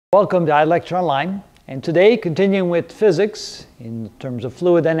Welcome to iLecture Online, and today, continuing with physics in terms of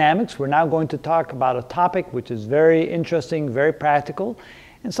fluid dynamics, we're now going to talk about a topic which is very interesting, very practical,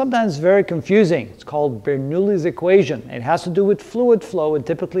 and sometimes very confusing. It's called Bernoulli's equation. It has to do with fluid flow, and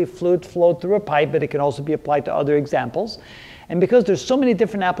typically fluid flow through a pipe, but it can also be applied to other examples. And because there's so many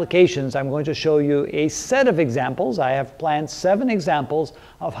different applications, I'm going to show you a set of examples. I have planned 7 examples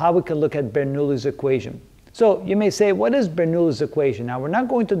of how we can look at Bernoulli's equation. So you may say, what is Bernoulli's equation? Now, we're not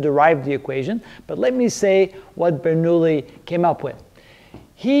going to derive the equation, but let me say what Bernoulli came up with.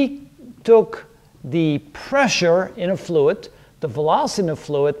 He took the pressure in a fluid, the velocity in a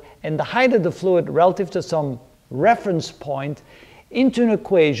fluid, and the height of the fluid relative to some reference point into an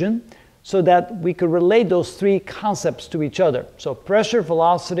equation so that we could relate those 3 concepts to each other. So pressure,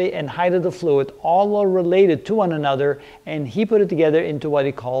 velocity, and height of the fluid all are related to one another, and he put it together into what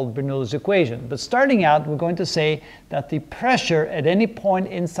he called Bernoulli's equation. But starting out, we're going to say that the pressure at any point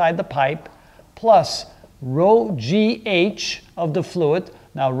inside the pipe plus rho gh of the fluid,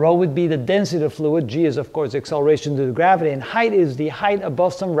 now rho would be the density of the fluid, g is of course acceleration due to gravity, and height is the height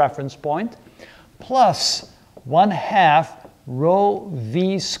above some reference point, plus 1/2 rho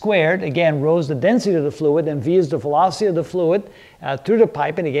v squared. Again, rho is the density of the fluid and v is the velocity of the fluid through the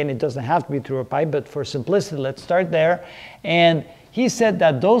pipe. And again, it doesn't have to be through a pipe, but for simplicity, let's start there. And he said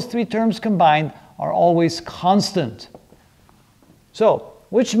that those 3 terms combined are always constant. So,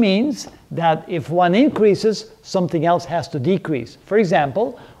 which means that if one increases, something else has to decrease. For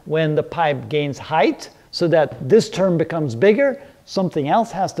example, when the pipe gains height, so that this term becomes bigger, something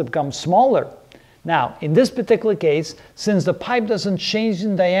else has to become smaller. Now, in this particular case, since the pipe doesn't change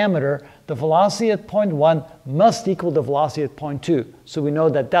in diameter, the velocity at point 1 must equal the velocity at point 2. So we know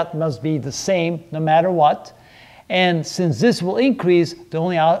that that must be the same no matter what. And since this will increase, the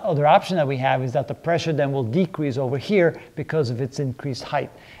only other option that we have is that the pressure then will decrease over here because of its increased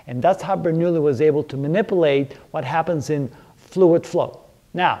height. And that's how Bernoulli was able to manipulate what happens in fluid flow.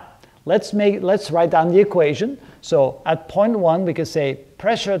 Now, let's write down the equation. So at point 1, we can say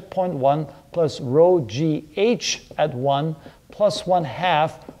pressure at point 1 plus rho gh at 1 plus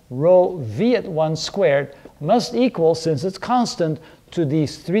 1/2 rho v at 1 squared must equal, since it's constant, to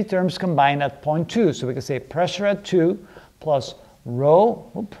these 3 terms combined at point 2. So we can say pressure at 2 plus rho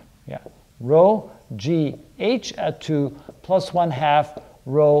gh at 2 plus 1/2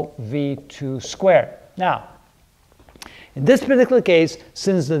 rho v2 squared. Now, in this particular case,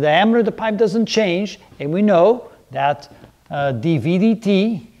 since the diameter of the pipe doesn't change, and we know that dv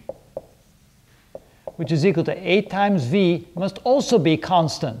dt, which is equal to A times V, must also be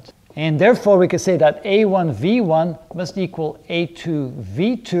constant. And therefore, we can say that A1 V1 must equal A2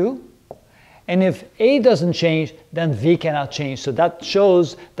 V2. And if A doesn't change, then V cannot change. So that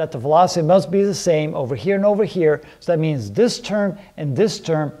shows that the velocity must be the same over here and over here. So that means this term and this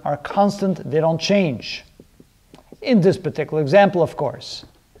term are constant. They don't change. In this particular example, of course.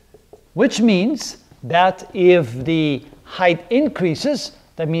 Which means that if the height increases,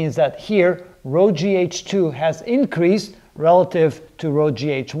 that means that here rho gh2 has increased relative to rho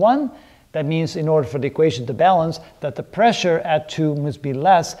gh1. That means in order for the equation to balance, that the pressure at 2 must be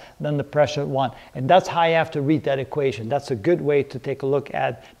less than the pressure at 1. And that's how you have to read that equation. That's a good way to take a look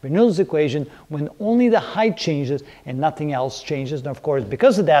at Bernoulli's equation when only the height changes and nothing else changes. And of course,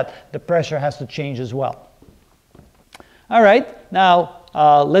 because of that, the pressure has to change as well. All right, now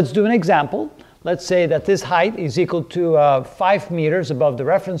let's do an example. Let's say that this height is equal to 5 meters above the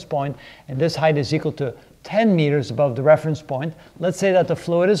reference point, and this height is equal to 10 meters above the reference point. Let's say that the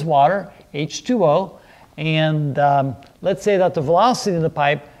fluid is water, H2O, and let's say that the velocity in the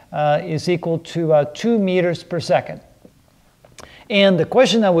pipe is equal to 2 meters per second. And the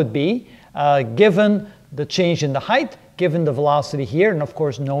question that would be, given the change in the height, given the velocity here, and of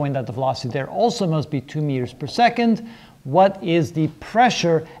course knowing that the velocity there also must be 2 meters per second, what is the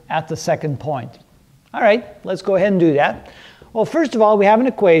pressure at the second point? All right, let's go ahead and do that. Well, first of all, we have an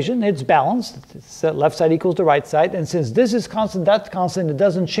equation. It's balanced. It's left side equals the right side. And since this is constant, that's constant, it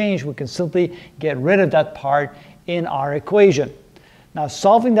doesn't change, we can simply get rid of that part in our equation. Now,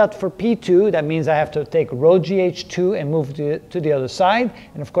 solving that for P2, that means I have to take rho gh2 and move to the other side.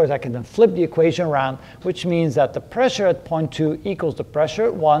 And of course, I can then flip the equation around, which means that the pressure at point 2 equals the pressure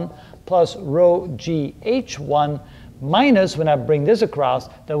at 1 plus rho gh1 minus, when I bring this across,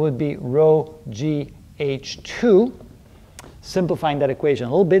 that would be rho gh2. Simplifying that equation a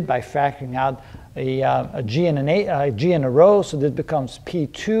little bit by factoring out a g and a rho, so this becomes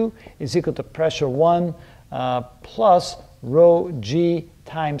P2 is equal to pressure 1 plus rho g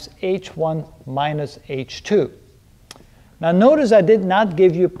times h1 minus h2. Now notice I did not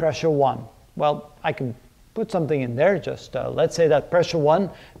give you pressure 1. Well, I can put something in there. Just let's say that pressure 1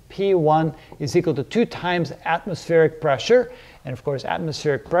 P1 is equal to 2 times atmospheric pressure. And of course,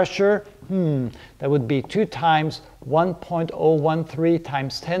 atmospheric pressure, that would be 2 times 1.013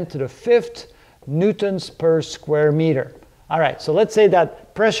 times 10 to the 5th newtons per square meter. All right, so let's say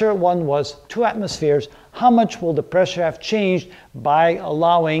that pressure 1 was 2 atmospheres. How much will the pressure have changed by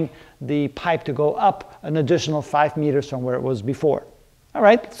allowing the pipe to go up an additional 5 meters from where it was before? All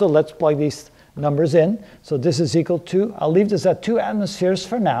right, so let's plug these numbers in. So this is equal to, I'll leave this at 2 atmospheres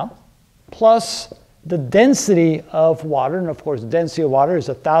for now, plus the density of water. And of course, the density of water is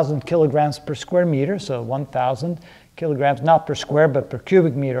 1,000 kilograms per square meter. So 1,000 kilograms, not per square, but per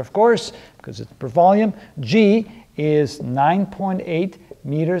cubic meter, of course, because it's per volume. G is 9.8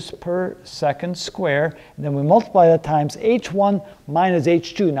 meters per second square. And then we multiply that times H1 minus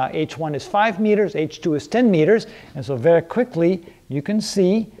H2. Now, H1 is 5 meters, H2 is 10 meters. And so very quickly, you can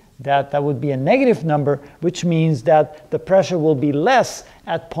see that that would be a negative number, which means that the pressure will be less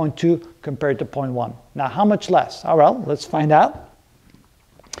at point 2 compared to point 1. Now, how much less? Oh, well, let's find out.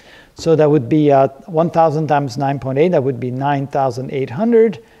 So that would be 1,000 times 9.8, that would be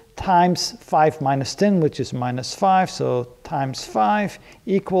 9,800 times 5 minus 10, which is minus 5. So times 5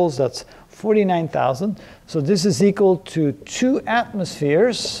 equals, that's 49,000. So this is equal to 2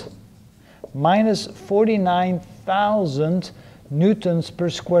 atmospheres minus 49,000 newtons per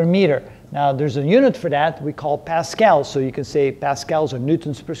square meter. Now, there's a unit for that we call pascals. So you can say pascals or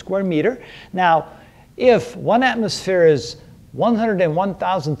newtons per square meter. Now, if 1 atmosphere is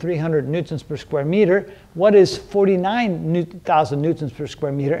 101,300 newtons per square meter, what is 49,000 newtons per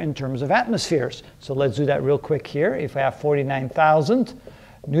square meter in terms of atmospheres? So let's do that real quick here. If I have 49,000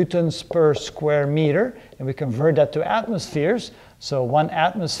 newtons per square meter, and we convert that to atmospheres, so 1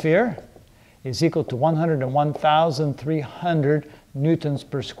 atmosphere is equal to 101,300 newtons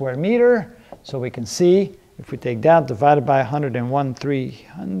per square meter. So we can see, if we take that divided by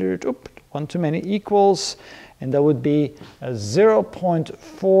 101,300, one too many, equals, and that would be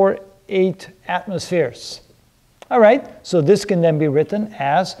 0.48 atmospheres. All right, so this can then be written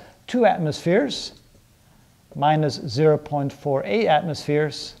as 2 atmospheres minus 0.48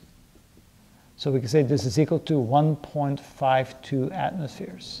 atmospheres. So we can say this is equal to 1.52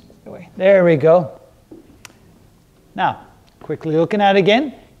 atmospheres. There we go. Now, quickly looking at it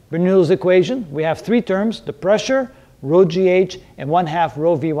again, Bernoulli's equation, we have 3 terms, the pressure, rho GH, and 1/2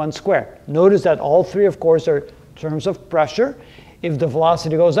 rho V1 squared. Notice that all 3, of course, are terms of pressure. If the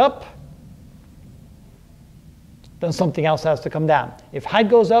velocity goes up, then something else has to come down. If height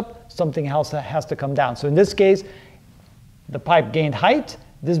goes up, something else has to come down. So in this case, the pipe gained height.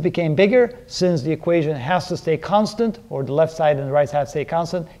 This became bigger since the equation has to stay constant, or the left side and the right side stay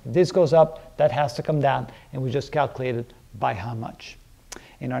constant. If this goes up, that has to come down, and we just calculated by how much.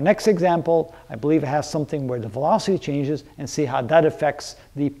 In our next example, I believe it has something where the velocity changes, and see how that affects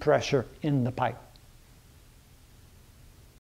the pressure in the pipe.